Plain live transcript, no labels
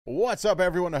What's up,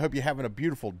 everyone? I hope you're having a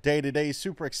beautiful day today.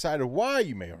 Super excited. Why?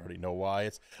 You may already know why.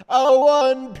 It's a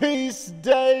One Piece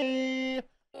day.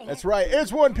 That's right.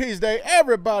 It's One Piece day.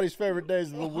 Everybody's favorite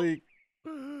days of the week.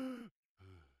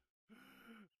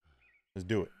 Let's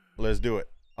do it. Let's do it.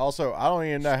 Also, I don't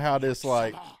even know how this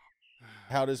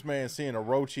man seeing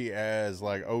Orochi as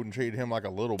like Odin treated him like a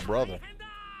little brother.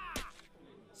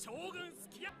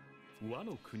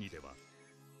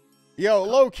 Yo,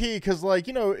 low key, cause like,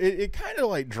 you know, it kind of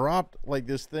like dropped like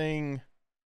this thing,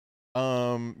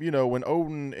 you know, when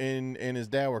Odin and his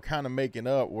dad were kind of making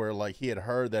up, where like he had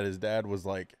heard that his dad was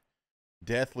like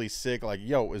deathly sick. Like,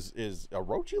 yo, is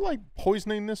Orochi like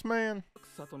poisoning this man?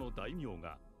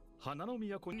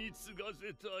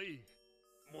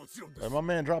 Like, my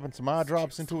man dropping some eye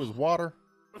drops into his water.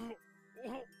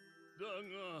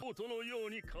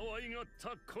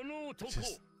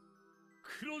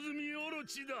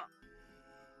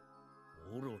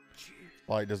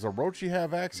 Like, does Orochi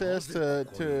have access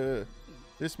to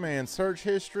this man's search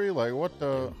history? Like, what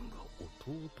the?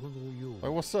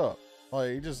 Like, what's up?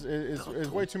 Like, it's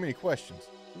way too many questions.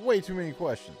 Way too many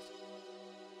questions.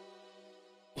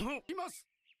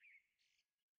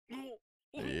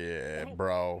 Yeah,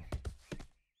 bro.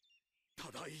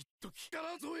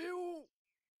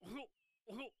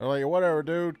 Like, whatever,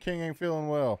 dude. King ain't feeling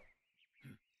well.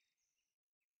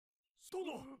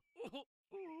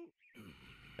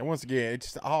 And once again, it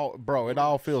just all, bro, it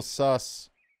all feels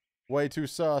sus. Way too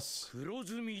sus.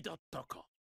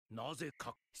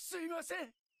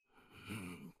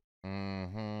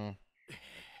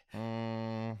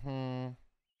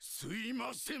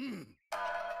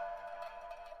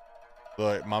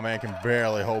 Look, my man can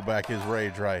barely hold back his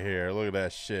rage right here. Look at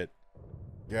that shit.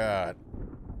 God.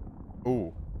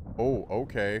 Ooh. Oh,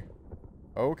 okay.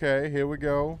 Okay, here we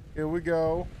go. Here we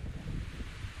go.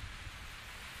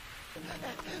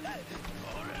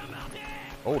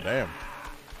 Oh, damn.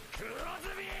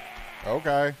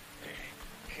 Okay.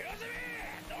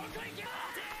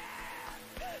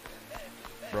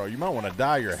 Bro, you might want to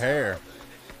dye your hair.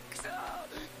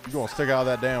 You're going to stick out of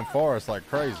that damn forest like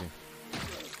crazy.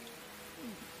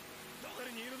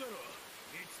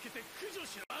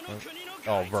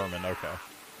 Oh, vermin, okay.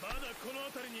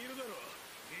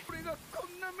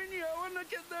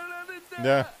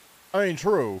 Yeah, I mean,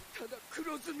 true.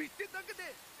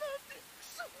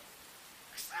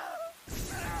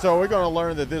 So we're going to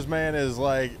learn that this man is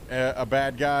like a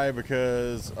bad guy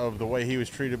because of the way he was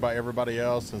treated by everybody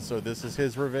else, and so this is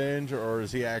his revenge, or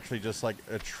is he actually just like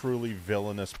a truly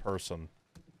villainous person?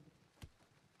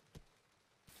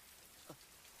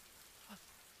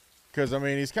 Because, I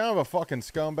mean, he's kind of a fucking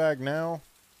scumbag now.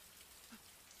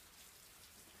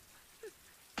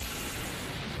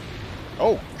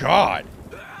 Oh, God.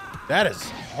 That is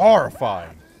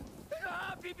horrifying.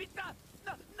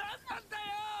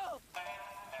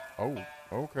 Oh,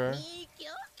 okay.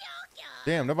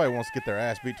 Damn, nobody wants to get their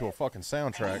ass beat to a fucking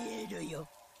soundtrack.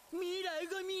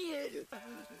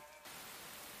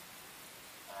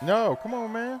 No, come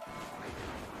on, man.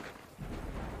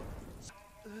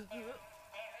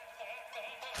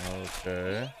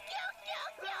 Okay.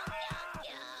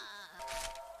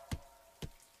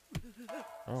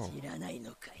 Oh.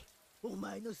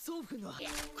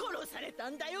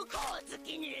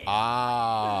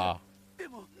 Ah.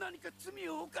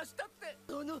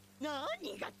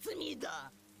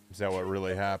 Is that what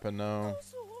really happened, though?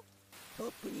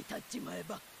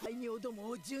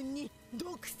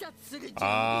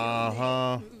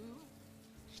 Uh-huh.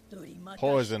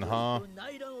 Poison, huh?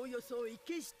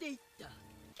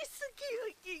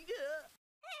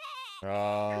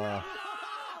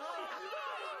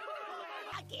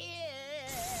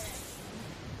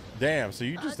 Damn, so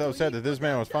you just upset that this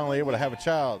man was finally able to have a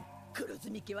child.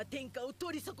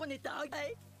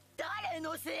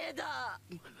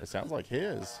 It sounds like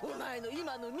his.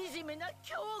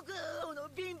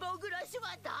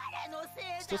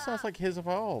 Still sounds like his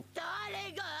fault.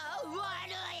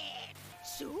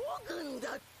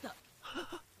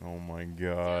 Oh my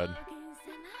God.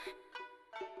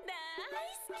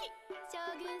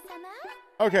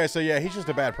 Okay, so yeah, he's just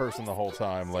a bad person the whole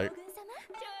time. Like,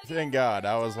 thank God.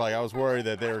 I was worried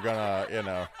that they were gonna, you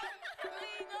know,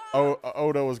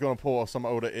 Oda was gonna pull some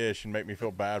Oda-ish and make me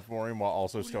feel bad for him while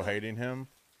also still hating him.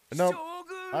 But nope,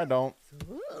 I don't.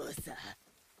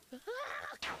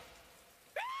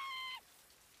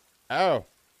 Oh.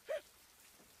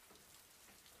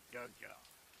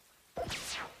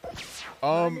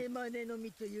 Oh.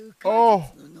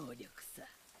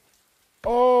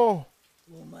 Oh.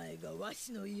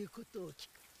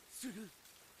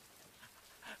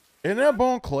 Isn't that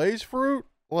Bon Clay's fruit?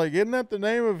 Like, isn't that the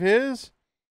name of his?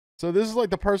 So this is like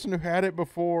the person who had it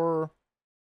before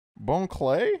Bon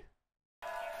Clay?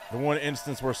 The one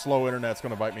instance where slow internet's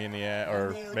gonna bite me in the ass,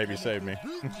 or maybe save me.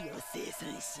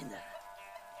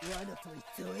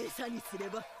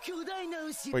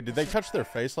 Wait, did they touch their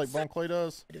face like Bon Clay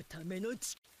does?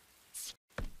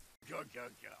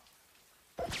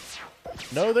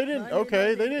 No, they didn't.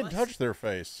 Okay, they didn't touch their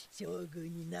face.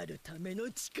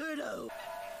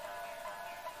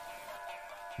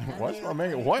 What's my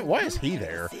man? Why is he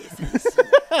there?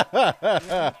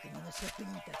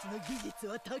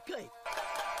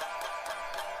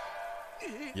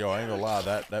 Yo, I ain't gonna lie,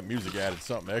 that music added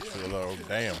something extra though.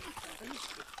 Damn.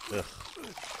 Ugh.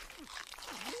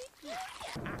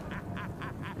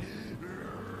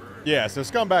 Yeah, so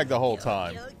scumbag the whole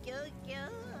time.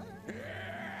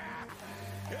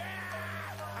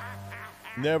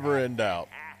 Never in doubt.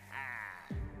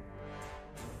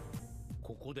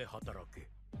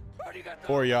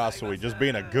 Poor Yasui, just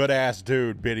being a good ass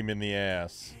dude, bit him in the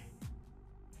ass.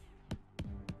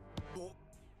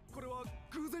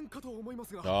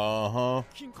 Uh-huh.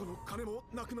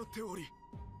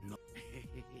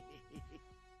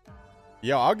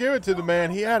 Yo, I'll give it to the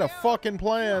man. He had a fucking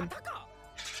plan.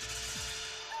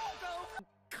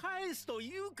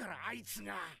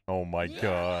 Oh my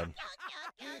god.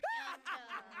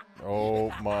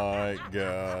 Oh my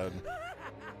god.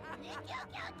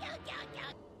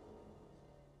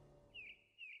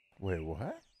 Wait,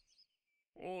 what?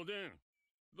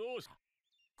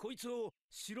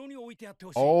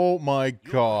 Oh my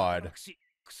god.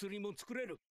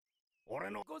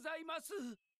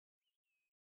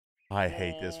 I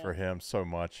hate this for him so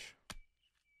much.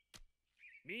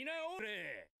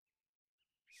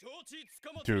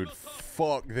 Dude,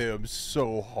 fuck them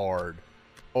so hard.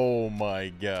 Oh my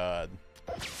god.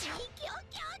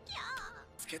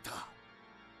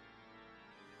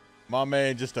 My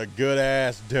man, just a good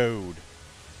ass dude.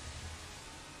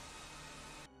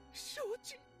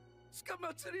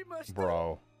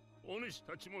 Bro.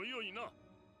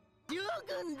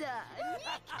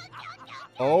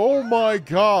 Oh my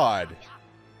god.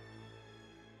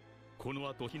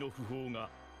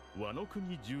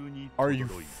 Are you?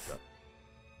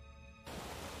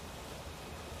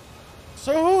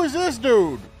 So who is this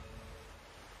dude?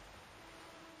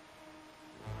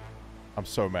 I'm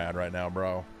so mad right now,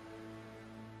 bro.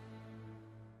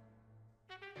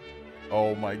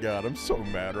 Oh my god, I'm so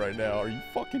mad right now. Are you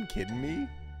fucking kidding me?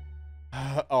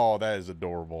 Oh, that is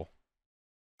adorable.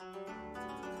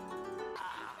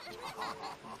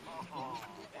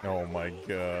 Oh my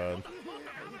god.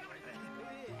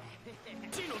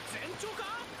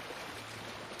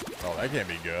 Oh, that can't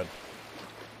be good.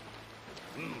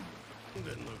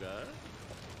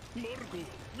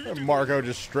 And Marco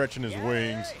just stretching his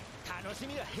wings.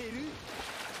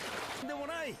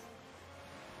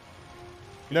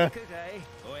 Nah.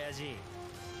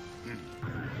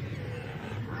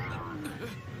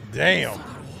 Damn.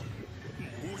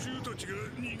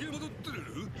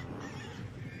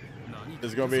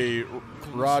 It's gonna be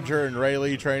Roger and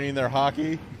Rayleigh training their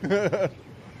hockey.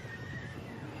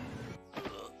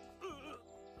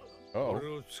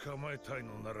 Oh.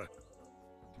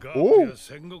 Oh.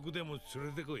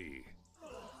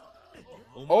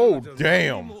 Oh,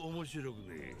 damn.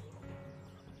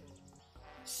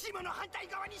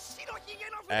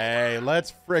 Hey,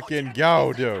 let's frickin'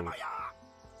 go, dude.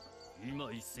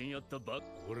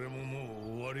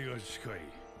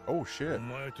 Oh, shit.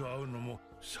 Nah.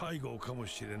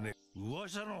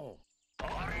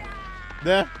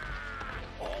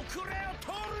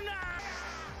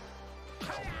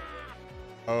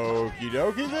 Okie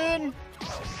dokie then.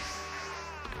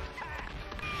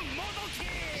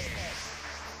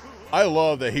 I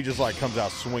love that he just like comes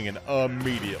out swinging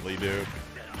immediately, dude.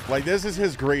 Like this is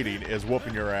his greeting, is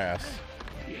whooping your ass.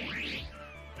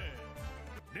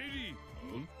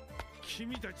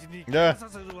 Yeah.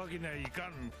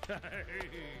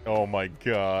 Oh my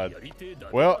god.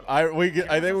 Well, I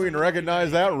think we can recognize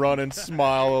that run and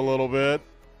smile a little bit.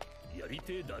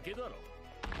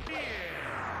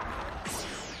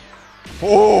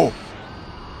 Oh!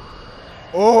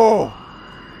 Oh!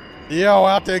 Yo,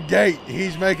 out the gate,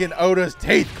 he's making Oda's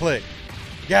teeth click.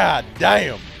 God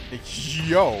damn.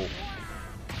 Yo.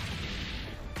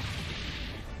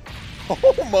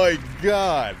 Oh my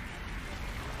god.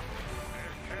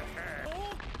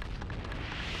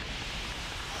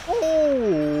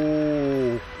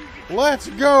 Oh. Let's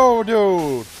go,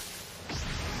 dude.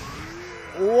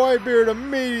 Whitebeard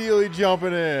immediately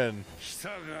jumping in.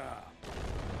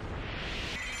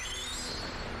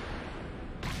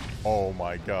 Oh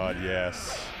my god,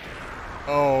 yes.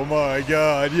 Oh my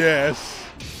god, yes.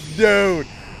 Dude,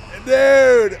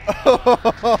 Dude!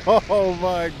 Oh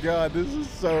my god, this is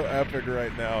so epic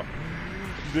right now.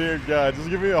 Dear God, just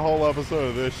give me a whole episode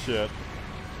of this shit.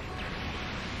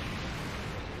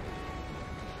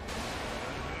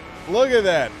 Look at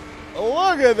that.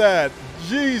 Look at that.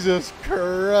 Jesus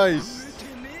Christ.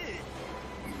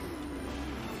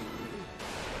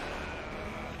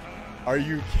 Are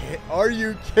you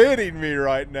kidding me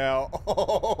right now?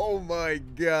 Oh my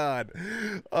God.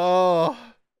 Oh,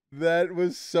 that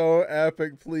was so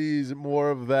epic. Please, more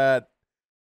of that.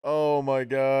 Oh my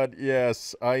God.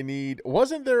 Yes, I need.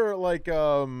 Wasn't there like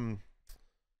oh,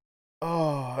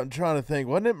 I'm trying to think.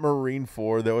 Wasn't it Marine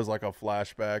 4? There was like a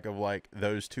flashback of like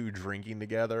those two drinking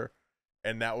together,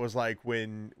 and that was like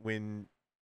when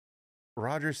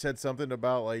Roger said something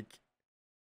about like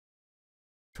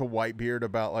to Whitebeard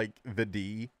about like the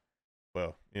D.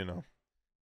 Well, you know,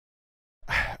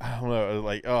 I don't know.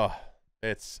 Like, oh,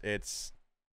 it's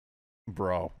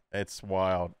bro, it's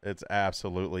wild. It's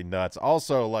absolutely nuts.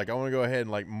 Also, like, I want to go ahead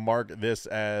and like mark this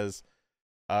as.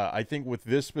 I think with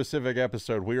this specific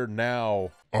episode, we are now...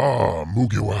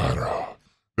 Mugiwara.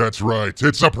 That's right.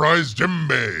 It's Surprise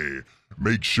Jimbe.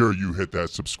 Make sure you hit that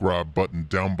subscribe button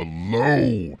down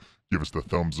below. Give us the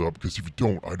thumbs up, because if you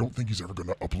don't, I don't think he's ever going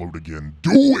to upload again.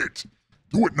 Do it!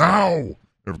 Do it now!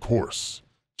 And of course,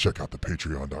 check out the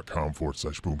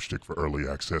patreon.com/boomstick for early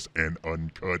access and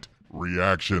uncut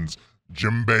reactions.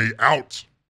 Jimbe out!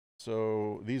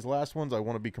 So, these last ones I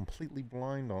want to be completely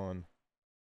blind on.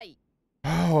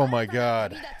 Oh my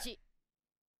God,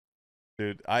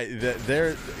 dude!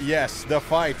 Yes, the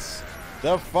fights.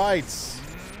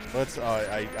 Let's.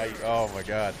 Oh my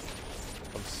God,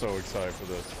 I'm so excited for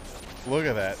this. Look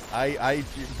at that.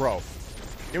 Bro,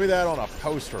 give me that on a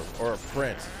poster or a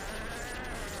print.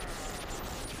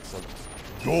 So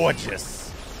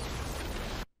gorgeous.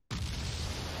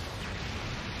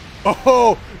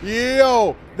 Oh,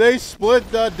 yo! They split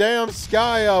the damn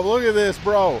sky up. Look at this,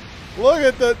 bro. Look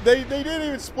at they didn't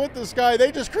even split the sky.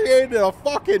 They just created a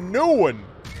fucking new one.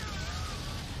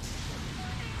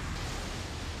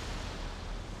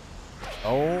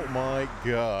 Oh my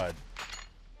God.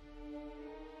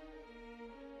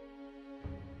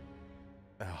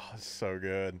 Oh, it's so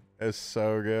good. It's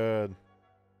so good.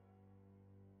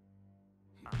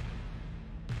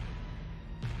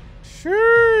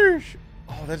 Sheesh.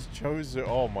 Oh, that's Joseph.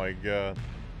 Oh my God.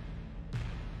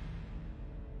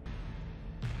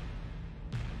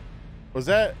 Was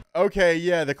that okay?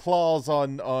 Yeah, the claws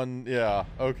on yeah.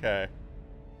 Okay.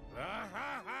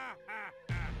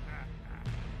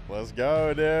 Let's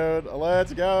go, dude.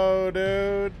 Let's go,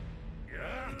 dude.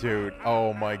 Dude,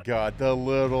 oh my God, the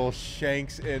little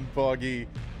Shanks and Buggy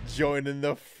joining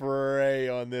the fray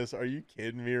on this. Are you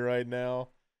kidding me right now?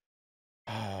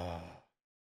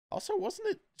 Also, wasn't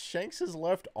it Shanks's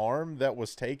left arm that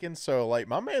was taken? So like,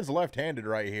 my man's left-handed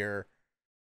right here.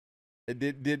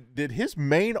 Did his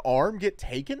main arm get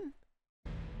taken?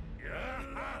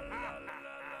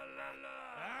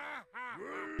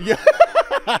 Yeah.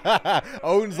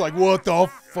 Odin's like, what the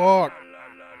fuck?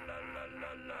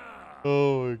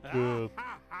 Oh my God.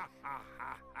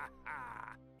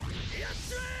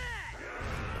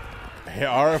 Hey,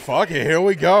 all right, fuck it. Here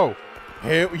we go.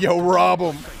 Here, yo, rob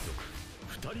him.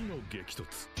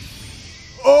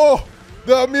 Oh!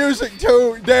 The music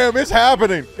too, damn, it's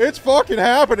happening. It's fucking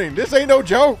happening. This ain't no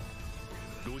joke.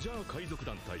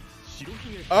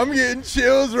 I'm getting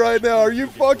chills right now. Are you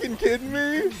fucking kidding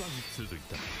me?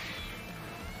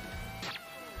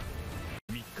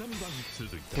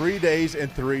 3 days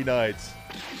and 3 nights.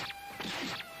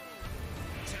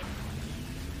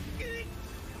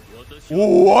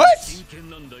 What?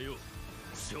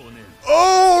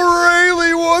 Oh,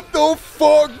 really? What the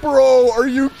fuck, bro? Are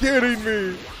you kidding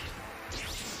me?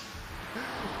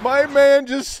 My man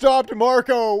just stopped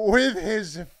Marco with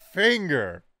his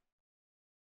finger.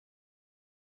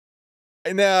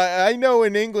 Now, I know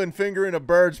in England, fingering a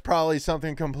bird's probably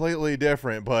something completely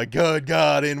different, but good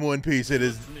God, in One Piece, it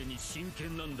is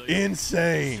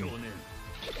insane.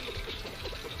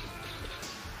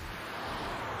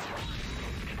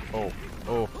 Oh,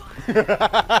 oh.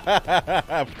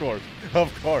 Of course,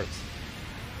 of course.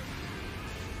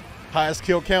 Highest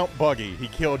kill count, Buggy. He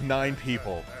killed 9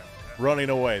 people. Running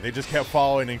away. They just kept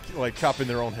following and like chopping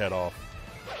their own head off.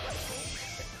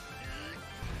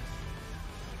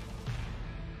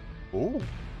 Ooh.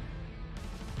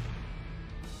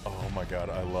 Oh my God,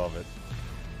 I love it.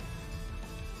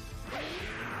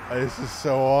 This is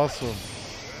so awesome.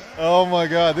 Oh my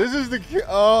God, this is the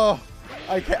oh,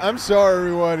 I can't. I'm sorry,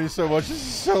 everyone, so much. This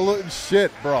is so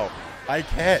shit, bro. I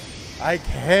can't.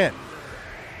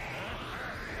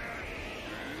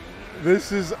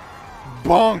 This is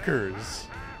bonkers.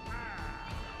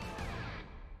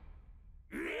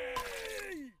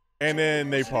 And then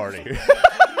they party.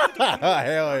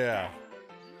 Hell yeah.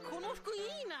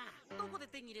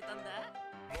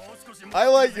 I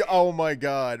like, oh my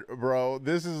god, bro.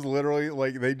 This is literally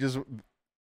like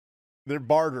they're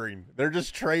bartering. They're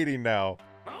just trading now.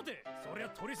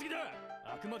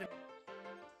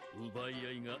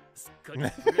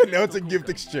 No, it's a gift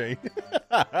exchange.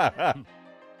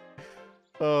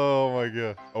 Oh my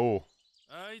god. Oh.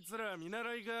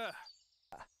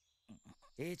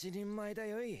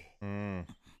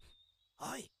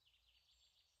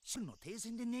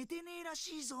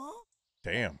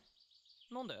 Damn.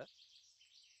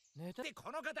 What?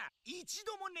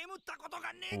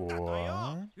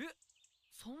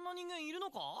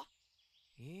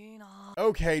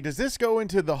 Okay, does this go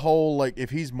into the whole, like, if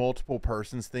he's multiple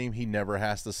persons theme, he never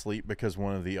has to sleep because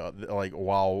one of the, like,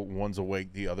 while one's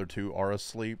awake, the other two are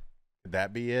asleep? Could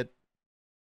that be it?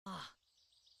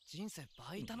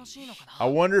 I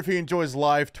wonder if he enjoys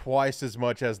life twice as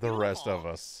much as the rest of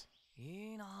us.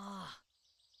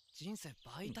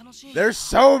 There's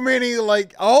so many,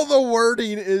 like, all the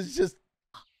wording is just...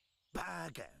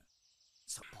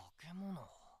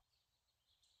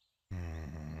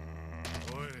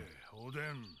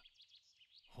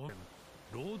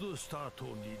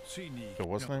 So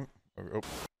what's the name? Oh.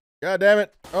 God damn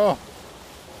it. Oh.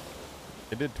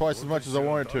 It did twice as much as I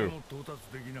wanted to.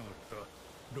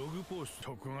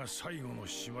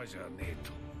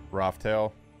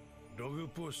 Raftel.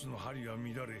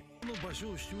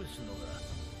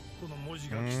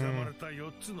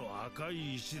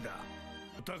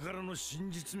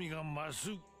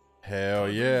 Hell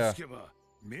yeah.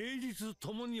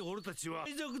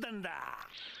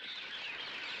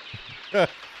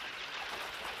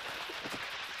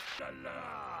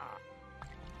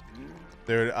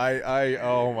 Dude,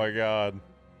 oh my god.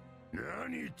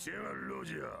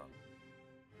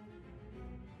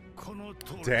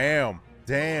 Damn.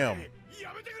 Damn.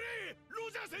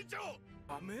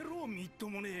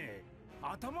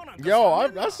 Yo,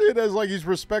 I see it as like he's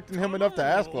respecting him enough to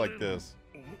ask like this.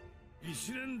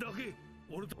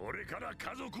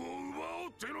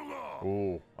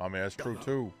 Oh, I mean, that's true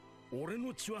too.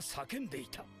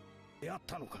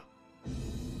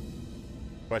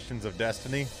 Questions of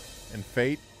destiny and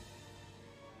fate.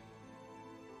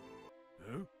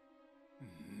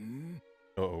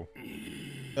 Uh-oh.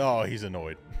 Oh, he's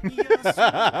annoyed.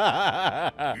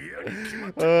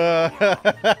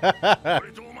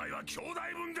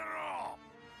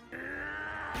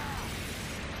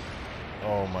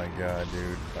 Oh my god,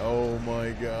 dude. Oh my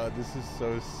god, this is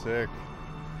so sick.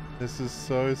 This is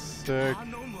so sick.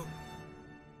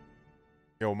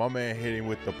 Yo, my man hit him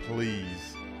with the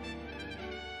please.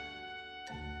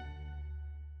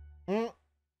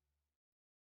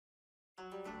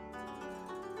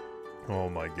 Oh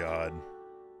my god.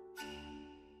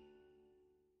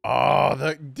 Oh,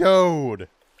 the dude.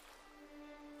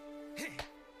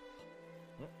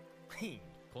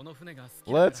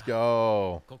 Let's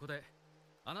go.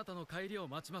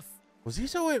 Was he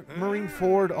so at Marine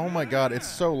Ford? Oh my god, it's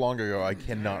so long ago, I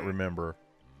cannot remember.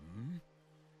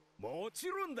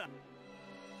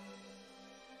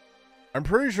 I'm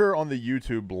pretty sure on the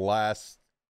YouTube last,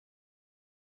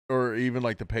 or even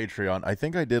like the Patreon, I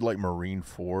think I did like Marine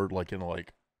Ford like in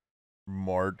like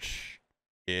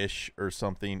March-ish or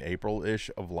something,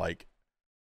 April-ish of like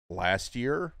last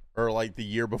year. Or like the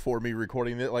year before me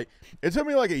recording it. Like it took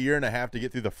me like a year and a half to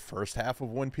get through the first half of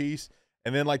One Piece,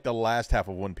 and then like the last half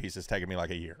of One Piece has taken me like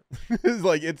a year. It's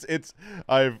like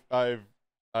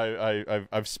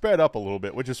I've sped up a little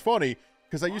bit, which is funny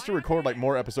because I used to record like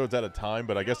more episodes at a time,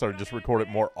 but I guess I just record it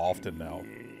more often now.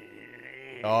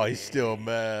 Oh, he's still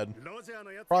mad.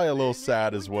 Probably a little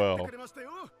sad as well.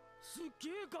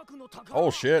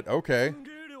 Oh shit, okay.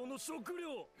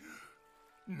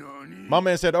 My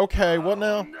man said, okay, what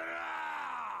now?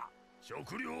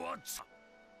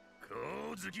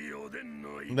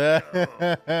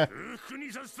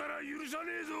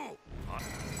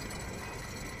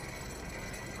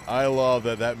 I love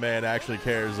that that man actually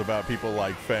cares about people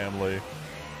like family.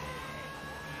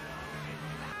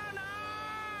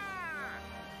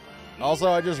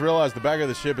 Also, I just realized the back of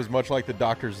the ship is much like the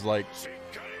doctor's like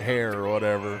hair or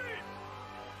whatever.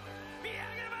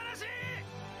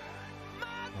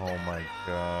 Oh my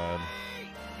god.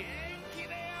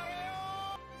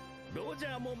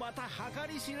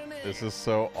 This is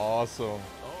so awesome.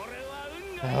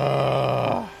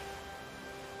 Oh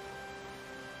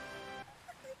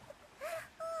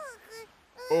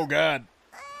god.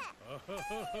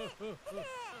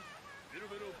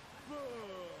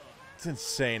 It's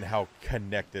insane how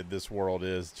connected this world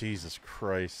is. Jesus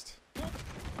Christ.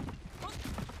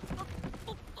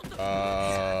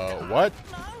 What?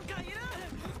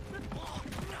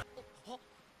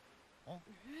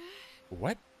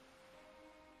 What?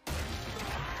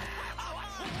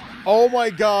 Oh my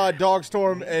God,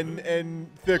 Dogstorm and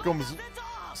Thickums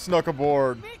snuck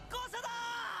aboard.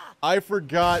 I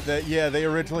forgot that, yeah, they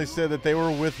originally said that they were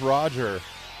with Roger.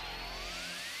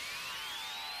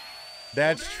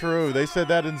 That's true. They said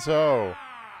that in So.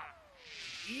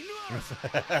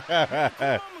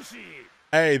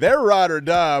 Hey, they're ride or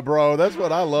die, bro. That's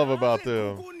what I love about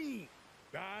them.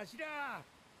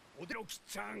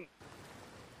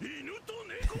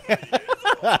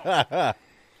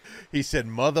 He said,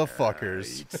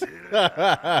 motherfuckers.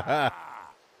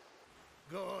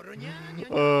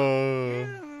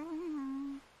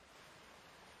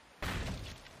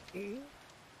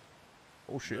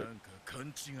 Oh, shit.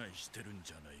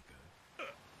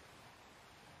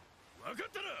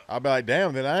 I'll be like,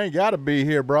 damn, then I ain't got to be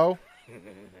here, bro.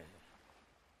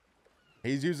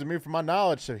 He's using me for my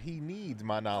knowledge, so he needs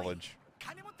my knowledge.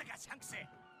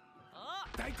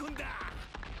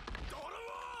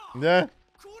 Yeah.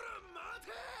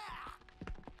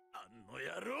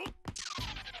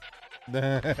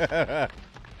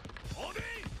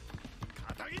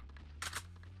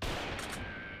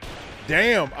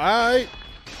 Damn, alright.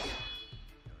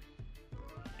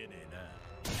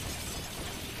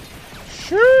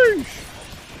 Sheesh.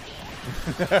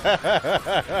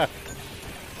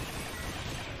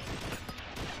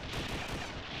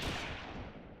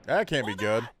 That can't be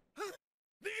good.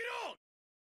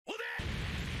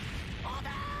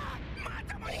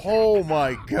 Oh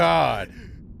my God.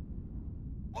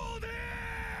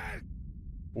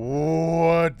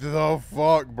 What the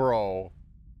fuck, bro?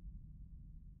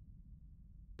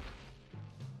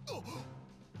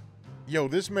 Yo,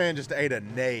 this man just ate a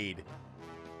nade.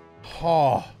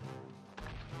 Oh.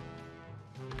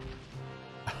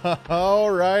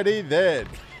 Alrighty then.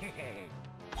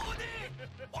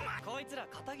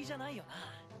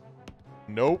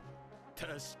 Nope.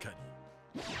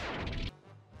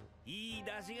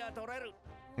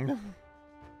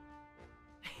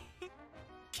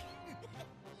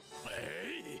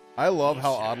 I love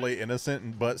how oddly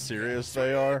innocent but serious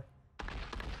they are.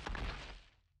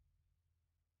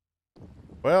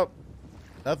 Well,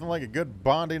 nothing like a good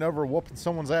bonding over whooping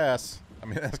someone's ass. I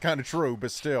mean, that's kind of true,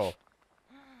 but still.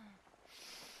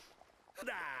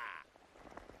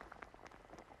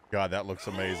 God, that looks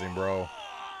amazing, bro.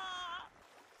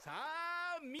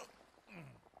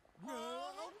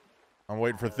 I'm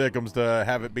waiting for Thickums to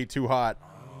have it be too hot.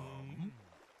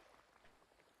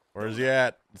 Where is he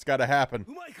at? It's got to happen.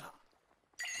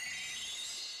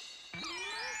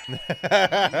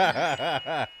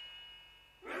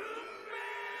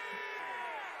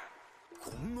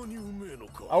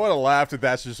 I would have laughed if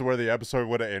that's just where the episode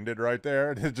would have ended right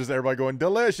there. It's just everybody going,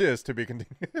 delicious, to be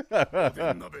continued.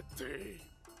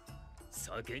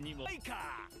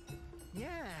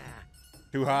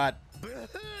 Too hot.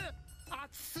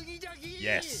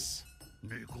 Yes.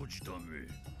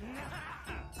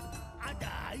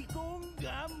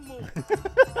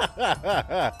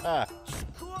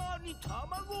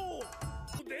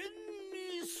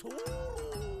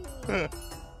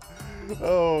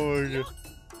 Oh my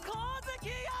God.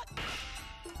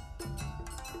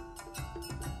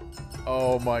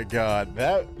 Oh my God.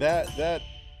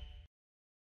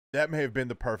 That may have been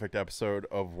the perfect episode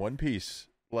of One Piece.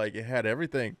 Like, it had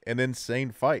everything. An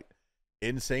insane fight,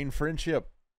 insane friendship,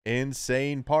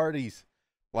 insane parties.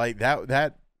 Like,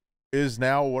 that is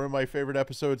now one of my favorite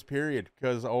episodes, period.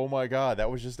 Because, oh my God,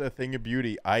 that was just a thing of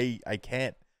beauty. I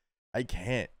can't.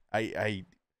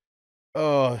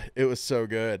 Oh, it was so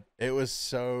good. It was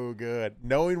so good.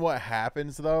 Knowing what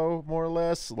happens, though, more or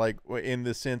less, like, in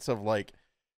the sense of, like,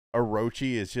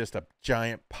 Orochi is just a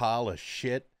giant pile of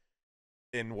shit.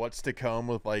 And what's to come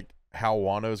with, like, how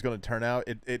Wano is going to turn out.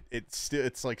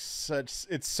 It's like such,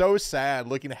 it's so sad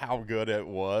looking at how good it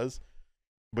was.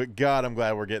 But God, I'm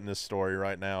glad we're getting this story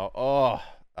right now. Oh,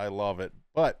 I love it.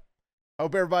 But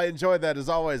hope everybody enjoyed that. As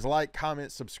always, like,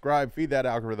 comment, subscribe, feed that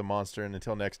algorithm monster. And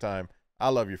until next time, I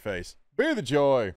love your face. Be the joy.